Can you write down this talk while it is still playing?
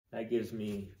That gives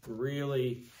me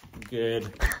really good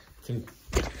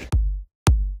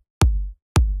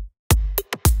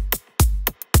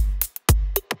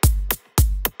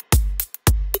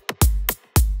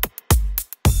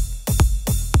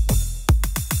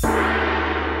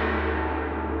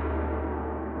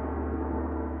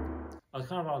I was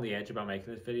kind of on the edge about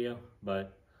making this video,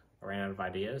 but I ran out of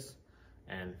ideas,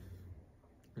 and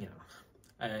you know,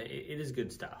 it is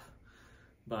good stuff.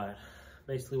 But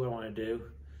basically what I want to do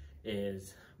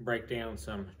is break down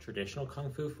some traditional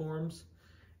Kung Fu forms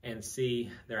and see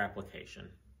their application.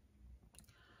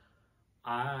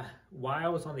 Why I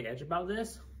was on the edge about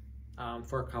this,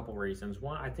 for a couple reasons.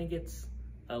 One, I think it's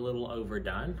a little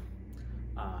overdone.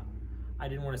 I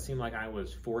didn't want to seem like I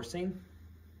was forcing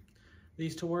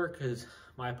these to work, because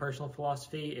my personal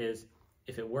philosophy is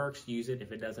if it works, use it.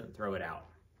 If it doesn't, throw it out.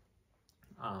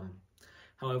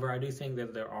 However, I do think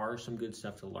that there are some good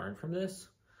stuff to learn from this,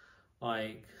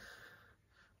 like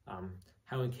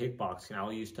how in kickboxing,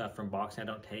 I'll use stuff from boxing. I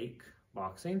don't take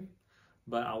boxing,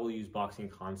 but I will use boxing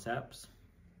concepts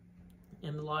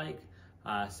and the like.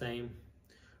 Same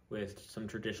with some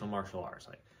traditional martial arts.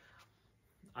 Like,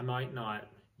 I might not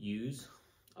use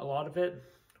a lot of it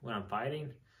when I'm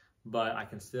fighting, but I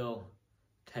can still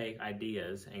take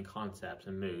ideas and concepts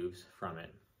and moves from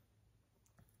it.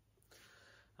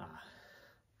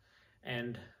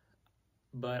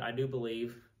 But I do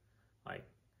believe, like,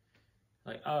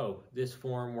 oh, this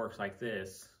form works like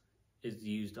this, is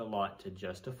used a lot to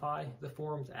justify the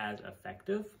forms as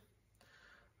effective,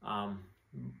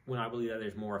 when I believe that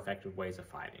there's more effective ways of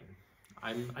fighting.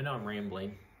 I know I'm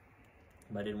rambling,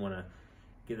 but I didn't want to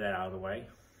get that out of the way.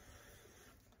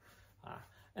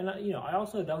 And you know, I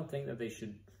also don't think that they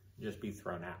should just be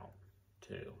thrown out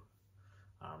too.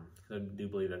 I do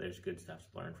believe that there's good stuff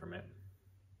to learn from it.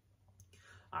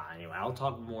 Anyway, I'll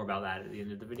talk more about that at the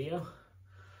end of the video.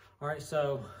 All right,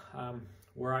 so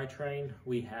where I train,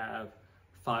 we have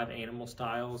 5 animal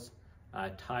styles: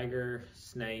 tiger,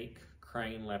 snake,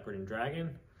 crane, leopard, and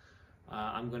dragon.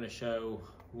 I'm going to show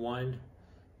one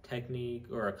technique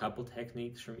or a couple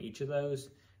techniques from each of those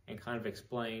and kind of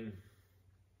explain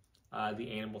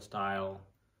the animal style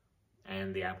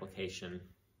and the application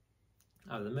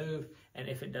of the move. And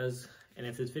if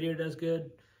this video does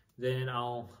good, then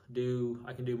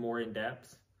I can do more in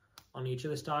depth on each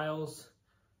of the styles.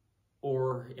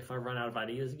 Or if I run out of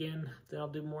ideas again, then I'll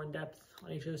do more in depth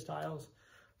on each of the styles.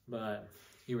 But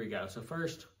here we go. So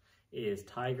first is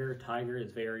tiger. Tiger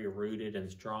is very rooted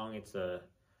and strong. It's the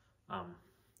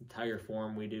tiger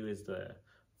form we do is the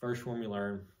first form we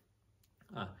learn.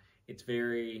 It's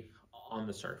very on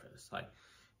the surface. Like,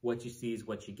 what you see is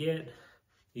what you get.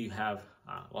 You have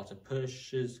lots of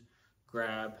pushes,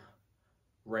 grab,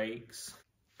 rakes.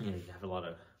 You know, you have a lot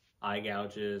of eye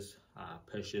gouges,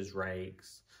 pushes,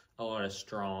 rakes, a lot of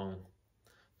strong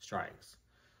strikes.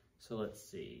 So let's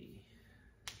see.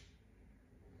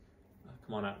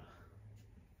 Come on up.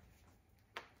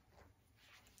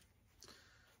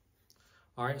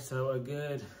 All right, so a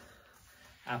good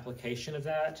application of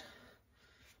that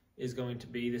is going to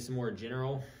be, this more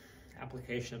general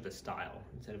application of the style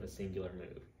instead of a singular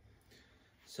move.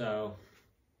 So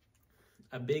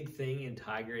a big thing in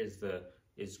tiger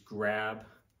is grab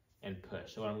and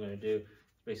push. So what I'm going to do is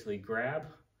basically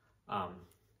grab,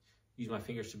 use my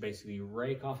fingers to basically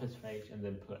rake off his face and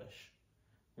then push.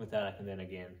 With that, I can then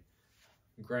again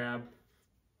grab.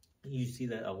 You see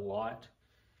that a lot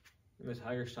in the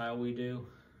tiger style we do.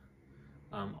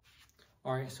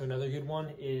 All right, so another good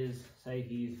one is, say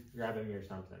he's grabbing me or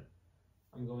something.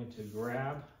 I'm going to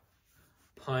grab,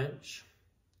 punch,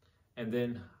 and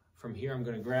then from here I'm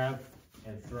going to grab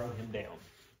and throw him down.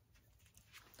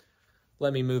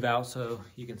 Let me move out so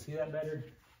you can see that better.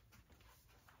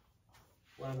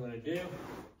 What I'm going to do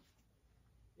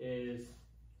is,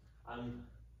 I'm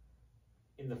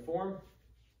in the form,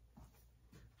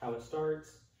 how it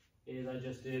starts is I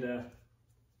just did a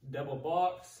double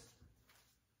box,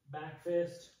 back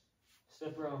fist,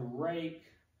 step around, rake,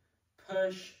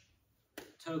 push,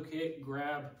 toe kick,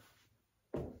 grab,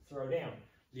 throw down.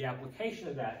 The application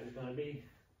of that is going to be,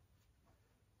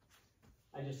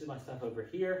 I just did my stuff over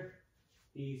here.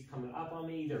 He's coming up on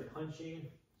me, either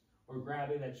punching or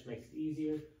grabbing. That just makes it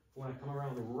easier. When I come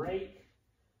around the rake,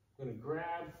 I'm going to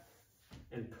grab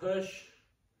and push.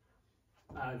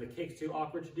 The kick's too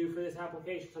awkward to do for this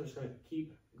application, so I'm just going to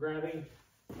keep grabbing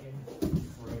and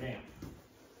throw down.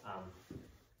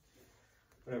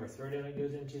 Whatever throw down it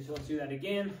goes into. So let's do that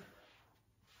again.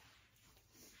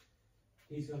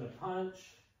 He's going to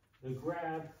punch, the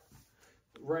grab,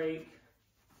 rake,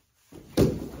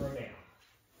 throw down.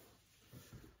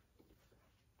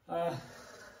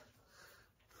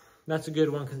 That's a good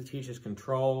one because it teaches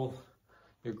control.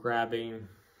 You're grabbing,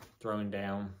 throwing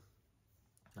down.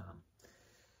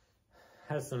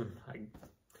 Has some,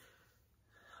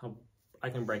 I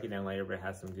can break it down later, but it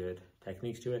has some good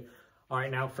techniques to it. All right,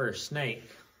 now for a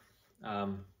snake.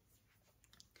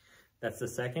 That's the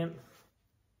second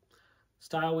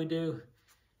style we do.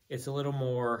 It's a little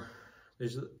more,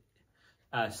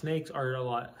 snakes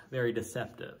are very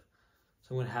deceptive.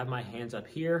 So I'm gonna have my hands up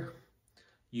here.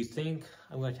 You think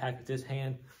I'm gonna attack with this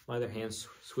hand, my other hand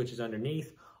switches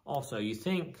underneath. Also, you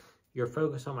think you're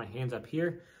focused on my hands up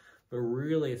here, but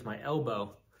really it's my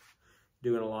elbow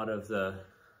doing a lot of the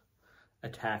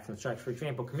attacks and strikes. For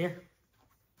example, come here.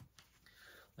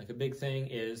 Like a big thing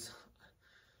is,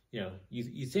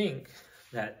 you think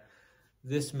that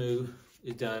this move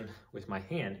is done with my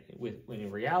hand, when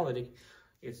in reality,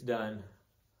 it's done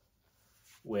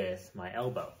with my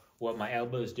elbow. What my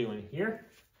elbow is doing here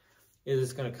is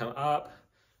it's gonna come up.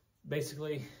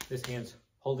 Basically, this hand's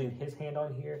holding his hand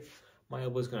on here. My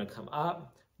elbow is gonna come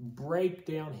up, break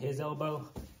down his elbow,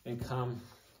 and come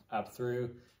up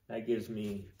through. That gives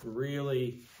me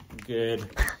really good,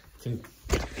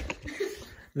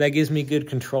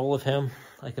 control of him.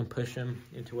 I can push him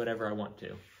into whatever I want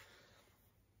to.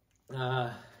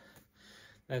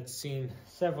 That's seen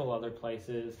several other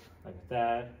places like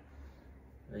that.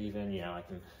 Or even, I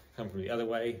can come from the other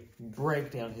way,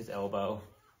 break down his elbow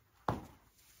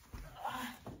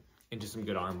into some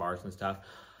good arm bars and stuff.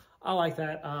 I like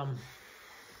that.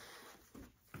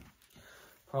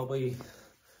 Probably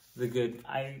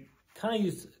I kind of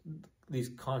use these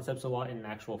concepts a lot in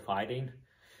actual fighting.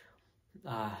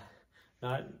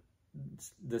 Not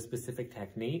the specific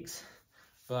techniques,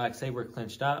 but like say we're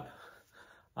clinched up,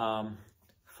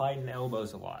 fighting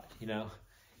elbows a lot,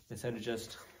 instead of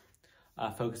just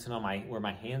focusing on where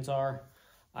my hands are,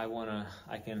 I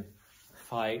can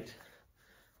fight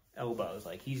elbows.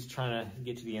 Like he's trying to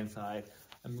get to the inside.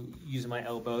 I'm using my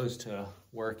elbows to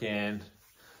work in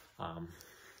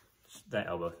that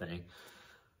elbow thing.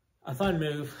 A fun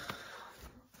move,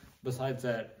 besides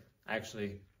that,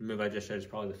 actually, the move I just showed is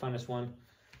probably the funnest one.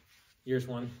 Here's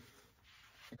one.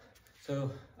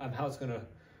 So how it's gonna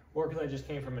work is I just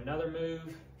came from another move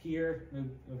here,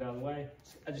 move out of the way.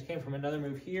 I just came from another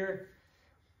move here.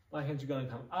 My hands are gonna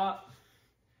come up,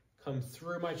 come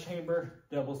through my chamber,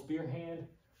 double spear hand,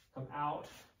 come out,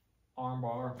 arm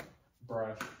bar,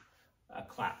 brush,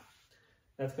 clap.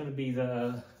 That's gonna be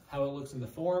how it looks in the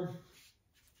form.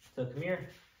 So come here.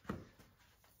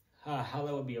 How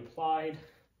that would be applied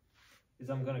is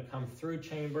I'm gonna come through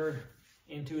chamber,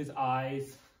 into his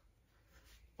eyes.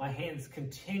 My hands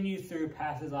continue through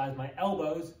past his eyes. My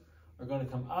elbows are gonna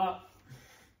come up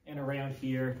and around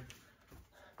here,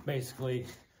 basically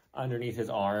underneath his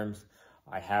arms.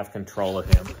 I have control of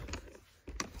him.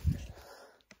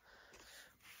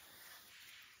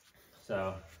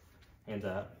 So, hands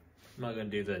up. I'm not gonna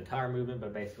do the entire movement,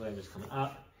 but basically I'm just coming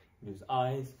up, into his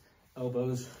eyes,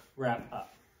 elbows wrap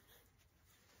up.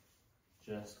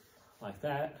 Just like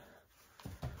that.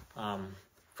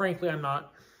 Frankly, I'm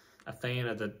not a fan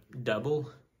of the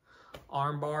double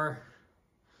arm bar,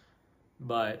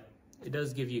 but it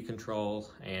does give you control,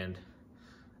 and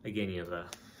again, the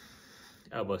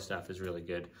elbow stuff is really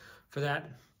good for that.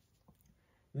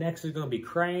 Next is going to be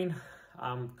crane.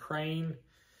 Crane,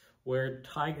 where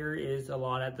tiger is a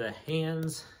lot at the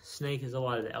hands, snake is a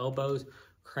lot at the elbows,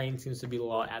 crane seems to be a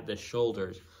lot at the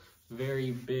shoulders.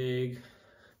 Very big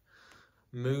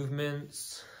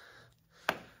movements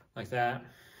like that.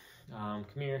 Come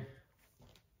here.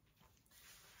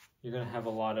 You're gonna have a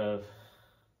lot of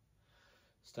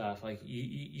stuff like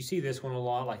you see this one a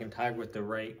lot, like in tiger with the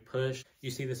rake push. You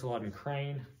see this a lot in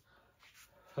crane,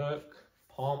 hook,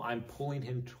 palm. I'm pulling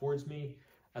him towards me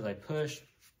as I push.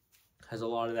 Has a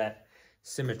lot of that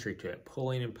symmetry to it,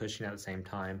 pulling and pushing at the same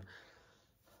time.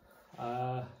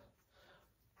 A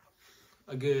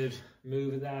good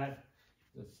move of that,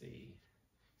 let's see,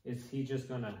 is he just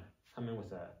gonna come in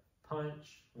with a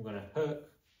punch. I'm gonna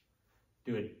hook,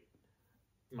 do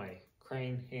my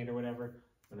crane hand or whatever.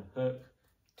 I'm gonna hook,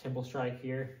 temple strike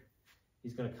here.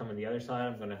 He's gonna come in the other side.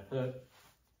 I'm gonna hook,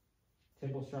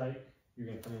 temple strike. You're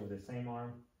gonna come in with the same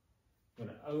arm. I'm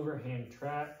gonna overhand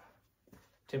trap,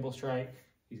 temple strike.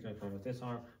 He's gonna come in with this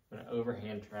arm. I'm gonna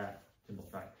overhand trap, temple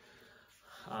strike.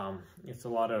 It's a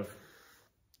lot of,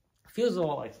 feels a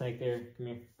lot like snake there. Come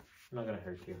here, I'm not gonna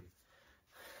hurt you.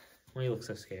 Why do you look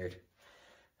so scared?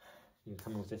 You can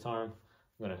come in with this arm.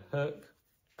 I'm gonna hook,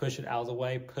 push it out of the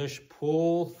way, push,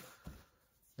 pull.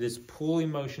 This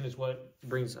pulling motion is what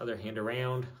brings the other hand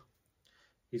around.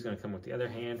 He's gonna come with the other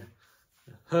hand.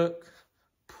 Hook,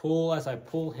 pull. As I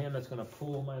pull him, that's gonna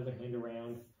pull my other hand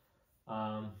around.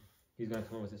 He's gonna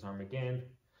come in with his arm again.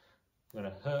 I'm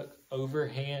gonna hook,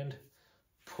 overhand,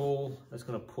 pull. That's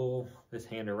gonna pull this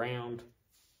hand around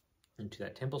into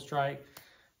that temple strike.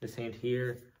 This hand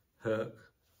here, hook,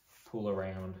 pull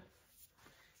around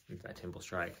into that temple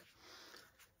strike.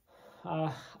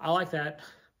 I like that,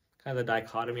 kind of the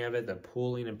dichotomy of it, the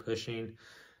pulling and pushing.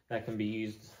 That can be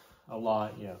used a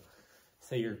lot, you know,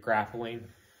 say you're grappling.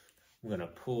 I'm gonna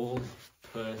pull,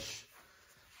 push,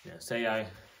 you know, say I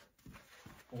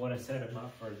want to set him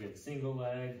up for a good single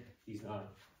leg. He's not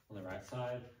on the right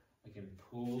side. I can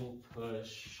pull,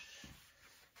 push.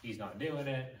 He's not doing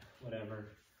it,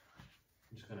 whatever.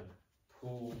 I'm just gonna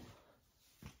pull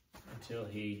until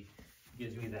he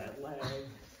gives me that leg.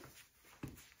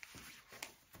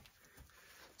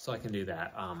 So I can do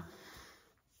that.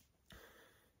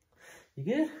 You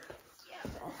good?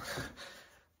 Yeah.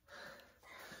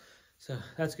 So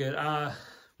that's good.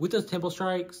 With those temple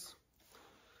strikes,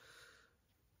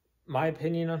 my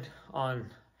opinion on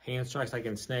hand strikes like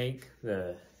in snake,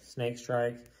 the snake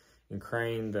strike, and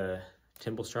crane, the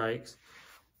temple strikes,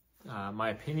 my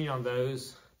opinion on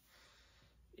those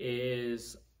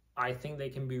is I think they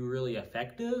can be really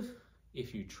effective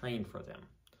if you train for them.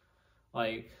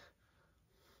 Like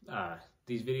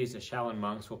these videos of Shaolin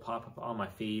monks will pop up on my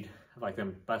feed, like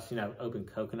them busting out open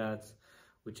coconuts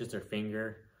with just their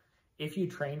finger. If you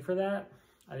train for that,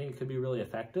 I think it could be really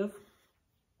effective.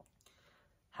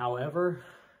 However,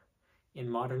 in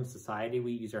modern society,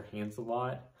 we use our hands a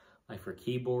lot, like for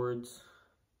keyboards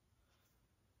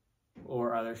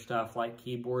or other stuff like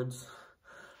keyboards,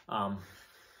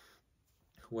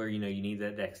 where, you know, you need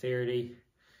that dexterity,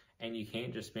 and you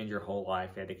can't just spend your whole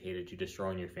life dedicated to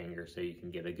destroying your finger so you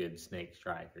can get a good snake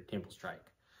strike or temple strike.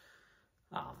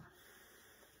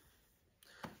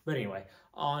 But anyway,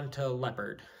 on to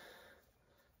leopard.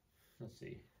 Let's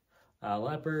see.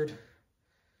 Leopard,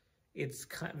 it's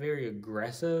kind of very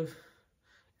aggressive.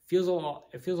 It feels a lot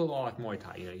like Muay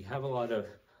Thai. You know, you have a lot of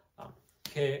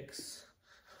kicks,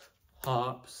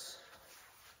 hops,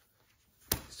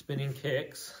 spinning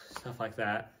kicks, stuff like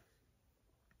that.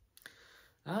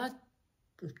 I'm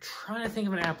trying to think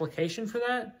of an application for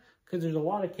that, because there's a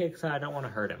lot of kicks and I don't want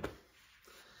to hurt him.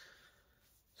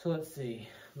 So let's see.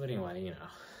 But anyway, you know,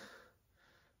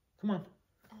 come on.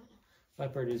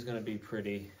 Leopard is going to be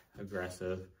pretty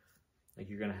aggressive. Like,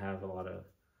 you're going to have a lot of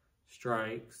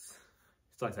strikes.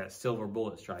 It's like that silver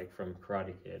bullet strike from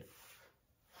Karate Kid.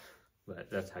 But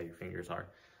that's how your fingers are.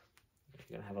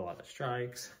 You're going to have a lot of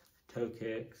strikes, toe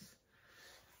kicks,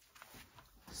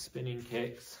 spinning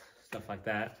kicks, stuff like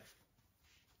that.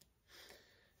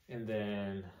 And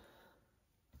then,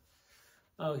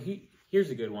 oh, here's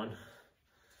a good one.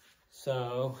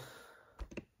 So,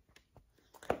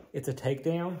 it's a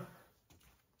takedown.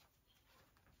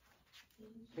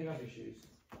 Take off your shoes.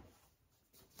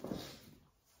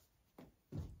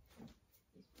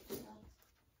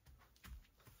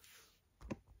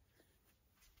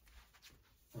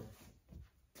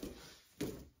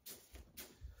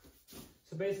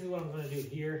 So basically what I'm going to do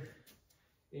here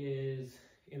is,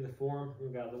 in the form,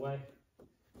 move out of the way,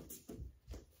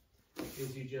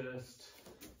 is you just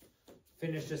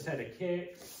finish a set of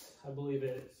kicks. I believe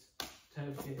it's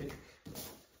toe kick.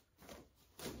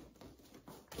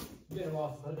 Get them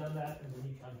off if I've done that, and then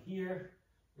you come here,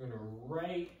 you're gonna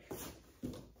right,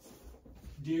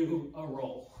 do a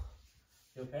roll.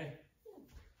 Okay?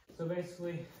 So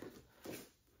basically,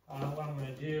 what I'm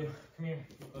gonna do, come here,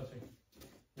 get closer.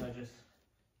 I just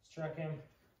struck him.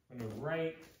 I'm gonna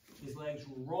right his legs,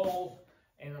 roll,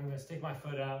 and I'm gonna stick my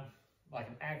foot out like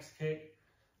an axe kick,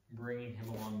 bringing him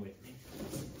along with me.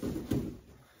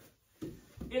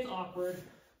 It's awkward,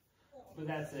 but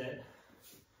that's it.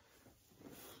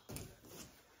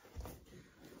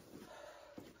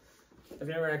 I've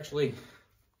never actually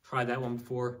tried that one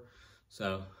before,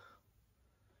 so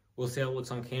we'll see how it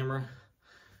looks on camera.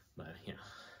 But, you know,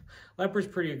 leopard's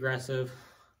pretty aggressive.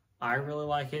 I really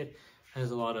like it.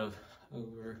 Has a lot of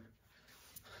over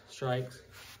strikes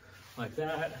like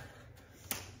that.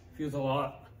 Feels a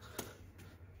lot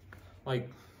like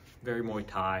very Muay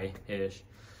Thai-ish.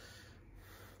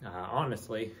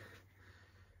 Honestly,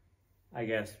 I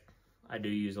guess I do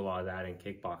use a lot of that in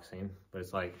kickboxing, but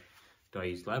it's like, do I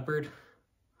use leopard?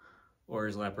 Or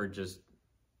is leopard just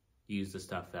use the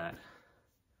stuff that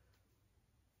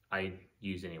I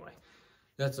use anyway?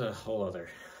 That's a whole other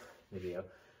video.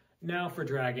 Now for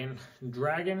dragon.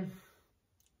 Dragon,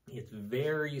 it's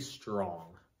very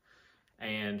strong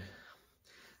and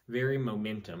very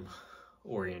momentum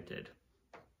oriented.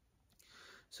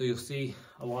 So you'll see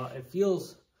a lot, it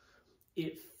feels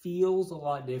a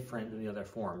lot different than the other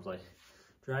forms. Like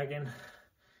dragon,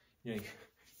 you know,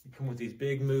 You come with these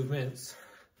big movements.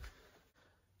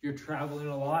 You're traveling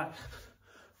a lot,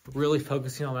 really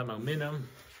focusing on that momentum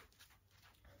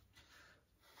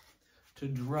to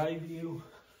drive you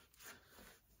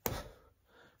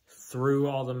through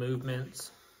all the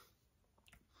movements.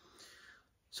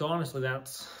 So honestly,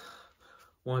 that's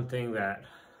one thing that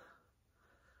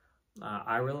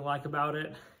I really like about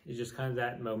it, is just kind of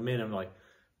that momentum, like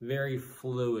very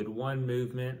fluid. One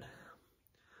movement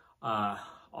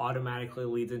automatically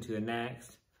leads into the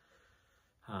next.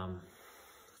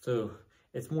 So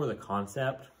it's more the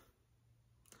concept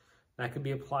that could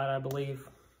be applied, I believe.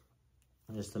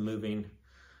 Just the moving,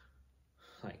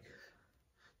 like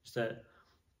just that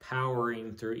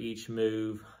powering through each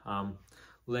move,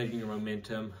 letting your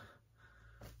momentum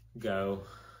go,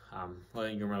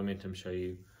 letting your momentum show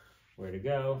you where to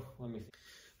go. Let me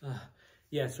think.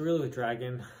 Yeah, so really with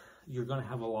Dragon, you're gonna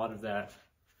have a lot of that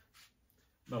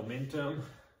momentum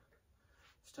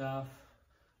stuff.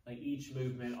 Like each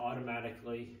movement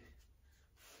automatically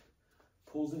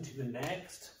pulls into the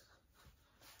next.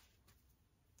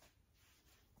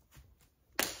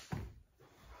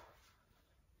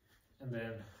 And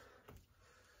then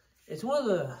it's one of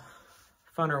the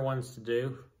funner ones to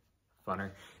do.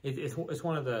 Funner. It's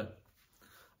one of the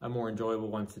more enjoyable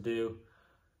ones to do.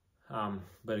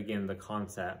 But again, the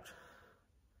concept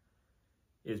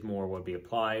is more what be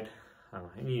applied.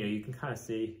 And you know, you can kind of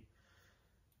see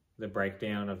the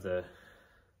breakdown of the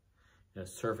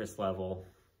surface level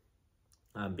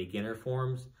beginner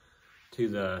forms to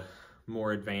the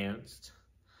more advanced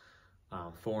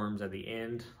forms at the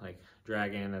end, like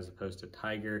Dragon as opposed to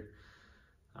Tiger.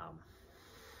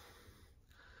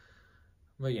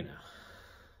 But you know,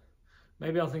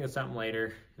 maybe I'll think of something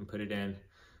later and put it in,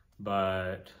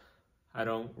 but I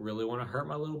don't really want to hurt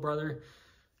my little brother,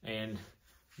 and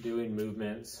doing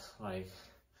movements like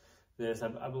this,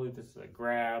 I believe this is a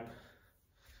grab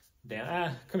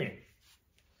down. Come here.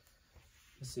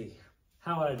 Let's see.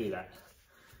 How would I do that?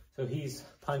 So he's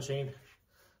punching,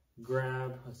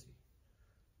 grab, let's see.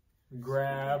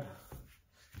 Grab,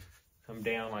 come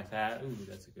down like that. Ooh,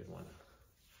 that's a good one.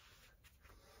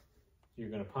 You're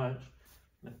gonna punch,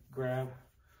 grab,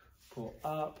 pull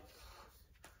up,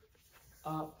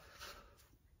 up.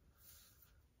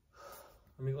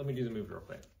 Let me do the move real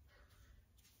quick.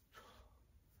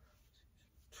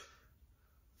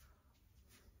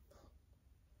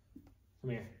 Come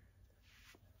here.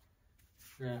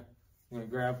 Grab. I'm gonna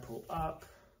grab, pull up.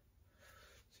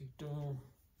 See, boom.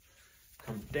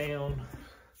 Come down.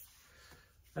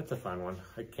 That's a fun one.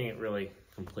 I can't really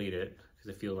complete it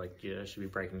because I feel like I should be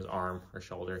breaking his arm or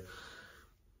shoulder.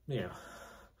 Yeah.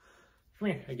 Come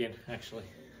here again, actually.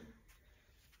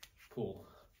 Pull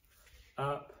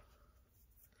up.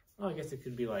 Oh, I guess it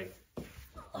could be like,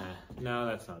 no,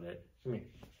 that's not it. Come here.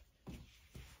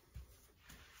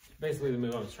 Basically, the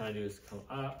move I was trying to do is come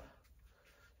up.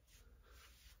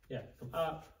 Yeah, come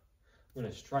up. I'm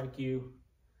gonna strike you,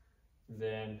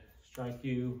 then strike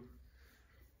you,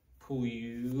 pull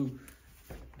you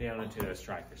down into a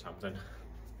strike or something.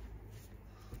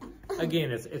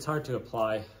 Again, it's hard to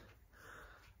apply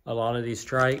a lot of these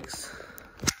strikes.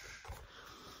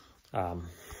 But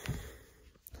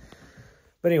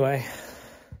anyway,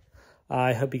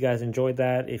 I hope you guys enjoyed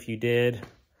that. If you did,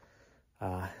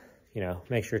 you know,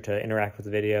 make sure to interact with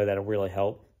the video. That'll really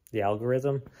help the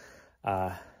algorithm.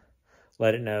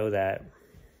 Let it know that,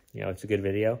 you know, it's a good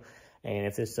video. And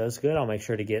if this does good, I'll make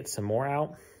sure to get some more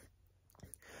out.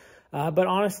 But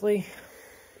honestly,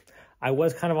 I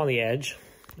was kind of on the edge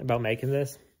about making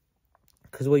this,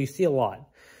 because what you see a lot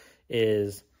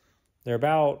is they're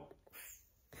about,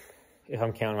 if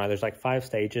I'm counting right, there's like 5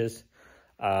 stages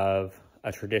of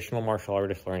a traditional martial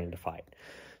artist learning to fight.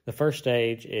 The first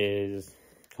stage is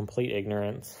complete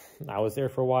ignorance. I was there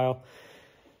for a while.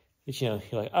 It's, you know,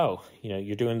 you're like, oh, you know,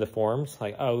 you're doing the forms,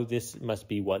 like, oh, this must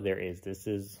be what there is. This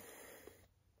is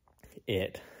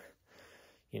it.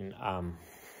 You know,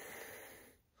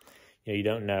 you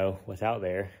don't know what's out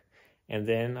there. And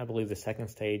then I believe the second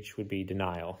stage would be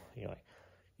denial. You know, like,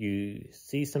 you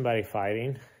see somebody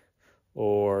fighting,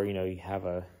 or, you know, you have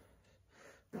a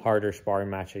harder sparring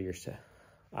match of yourself,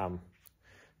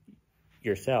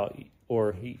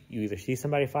 or you either see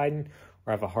somebody fighting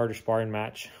or have a harder sparring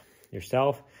match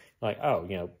yourself. Like, oh,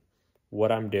 you know,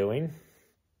 what I'm doing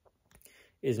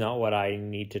is not what I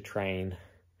need to train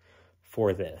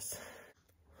for this.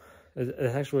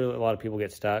 There's actually a lot of people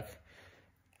get stuck,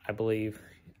 I believe,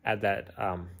 at that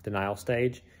denial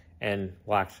stage, and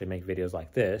will actually make videos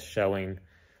like this showing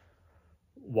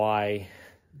why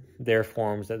their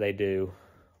forms that they do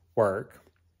work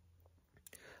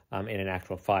in an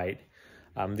actual fight.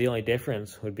 The only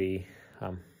difference would be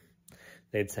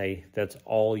they'd say that's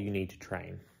all you need to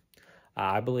train.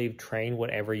 I believe train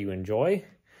whatever you enjoy.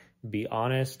 Be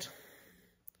honest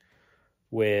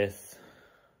with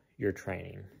your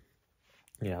training.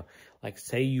 You know, like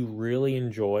say you really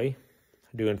enjoy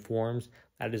doing forms,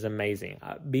 that is amazing.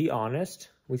 Be honest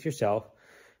with yourself.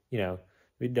 You know,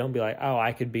 don't be like, oh,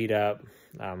 I could beat up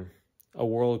a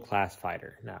world-class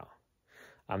fighter. No.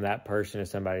 That person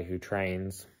is somebody who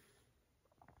trains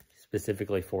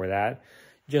specifically for that.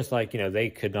 Just like, you know, they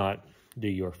could not do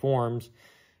your forms.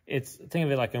 Think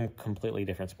of it like a completely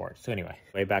different sport. So anyway,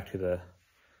 way back to the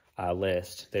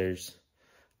list, there's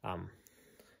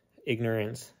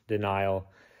ignorance, denial,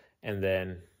 and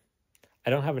then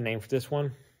I don't have a name for this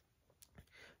one,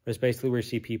 but it's basically where you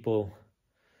see people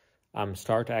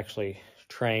start to actually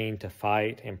train to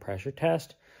fight and pressure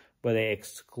test, but they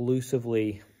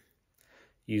exclusively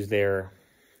use their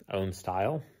own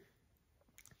style.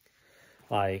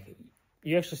 Like,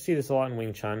 you actually see this a lot in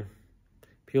Wing Chun.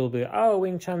 People will be like, oh,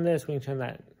 Wing Chun this, Wing Chun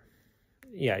that.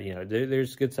 Yeah, you know,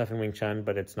 there's good stuff in Wing Chun,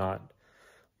 but it's not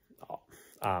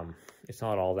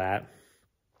all that.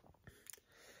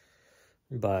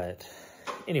 But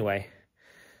anyway,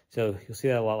 so you'll see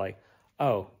that a lot, like,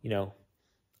 oh, you know,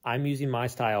 I'm using my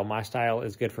style. My style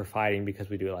is good for fighting because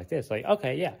we do it like this. Like,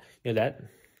 okay, yeah, you know, that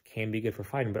can be good for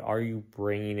fighting, but are you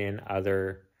bringing in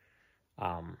other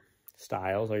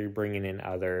styles? Are you bringing in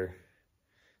other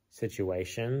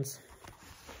situations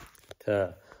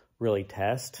to really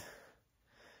test,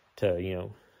 to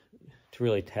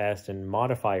really test and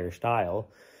modify your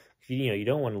style? You know, you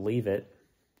don't want to leave it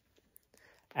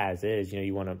as is. You know,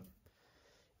 you want to,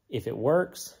 if it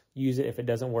works, use it. If it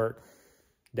doesn't work,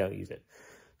 don't use it.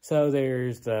 So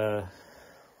there's the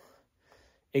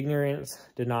ignorance,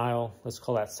 denial, let's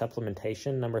call that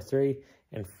supplementation, number 3.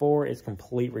 And 4 is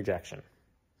complete rejection.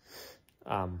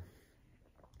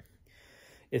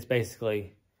 It's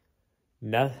basically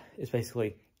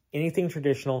anything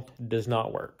traditional does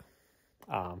not work.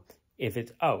 If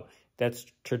it's, oh, that's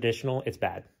traditional, it's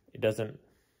bad. It doesn't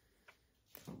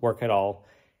work at all.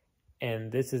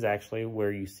 And this is actually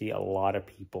where you see a lot of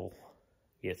people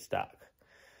get stuck.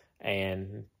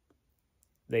 And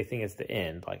they think it's the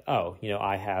end. Like, oh, you know,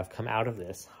 I have come out of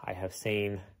this. I have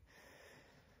seen,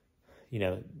 you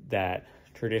know, that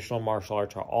traditional martial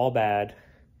arts are all bad.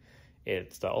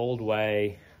 It's the old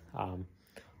way.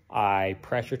 I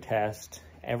pressure test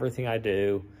everything I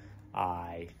do.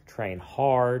 I train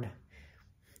hard.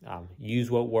 Use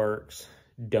what works.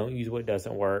 Don't use what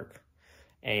doesn't work.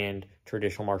 And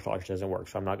traditional martial arts doesn't work,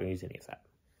 so I'm not going to use any of that.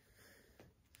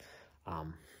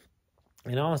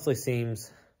 It honestly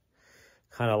seems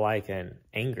kind of like an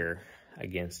anger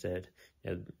against it.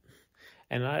 You know,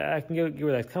 and I can get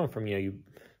where that's coming from. You know, you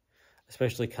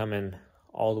especially coming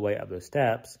all the way up those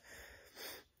steps.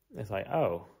 It's like,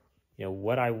 oh, you know,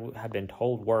 what I have been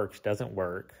told works doesn't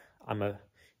work. You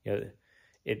know,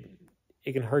 it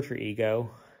can hurt your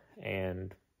ego,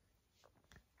 and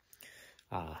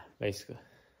basically,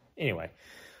 anyway,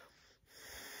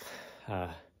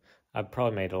 I've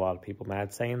probably made a lot of people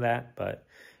mad saying that, but,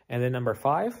 and then number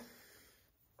 5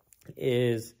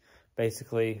 is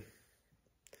basically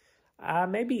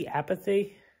maybe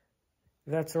apathy,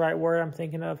 if that's the right word I'm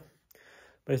thinking of.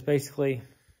 But it's basically,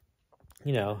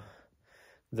 you know,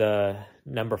 the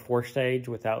number 4 stage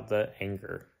without the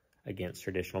anger against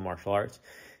traditional martial arts.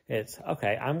 It's,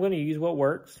 okay, I'm going to use what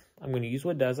works. I'm going to use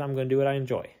what does. I'm going to do what I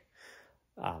enjoy.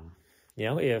 You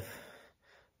know,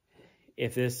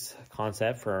 if this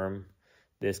concept from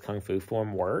this Kung Fu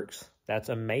form works, that's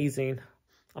amazing.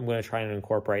 I'm going to try and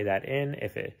incorporate that in.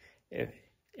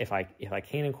 If I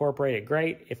can incorporate it,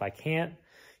 great. If I can't,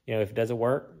 you know, if it doesn't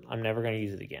work, I'm never going to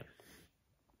use it again.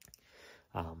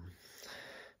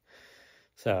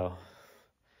 So,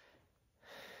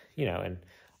 you know, and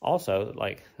also,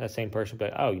 like, that same person,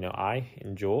 but, oh, you know, I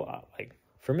enjoy, like,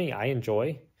 for me, I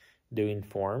enjoy doing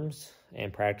forms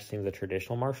and practicing the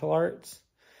traditional martial arts.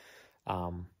 You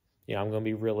know, I'm going to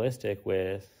be realistic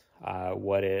with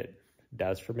what it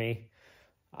does for me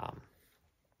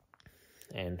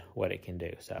and what it can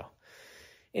do. So,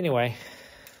 anyway,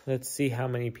 let's see how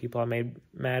many people I made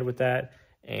mad with that.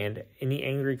 And any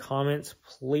angry comments,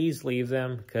 please leave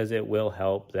them, because it will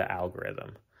help the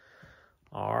algorithm.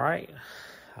 All right.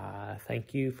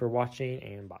 Thank you for watching,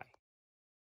 and bye.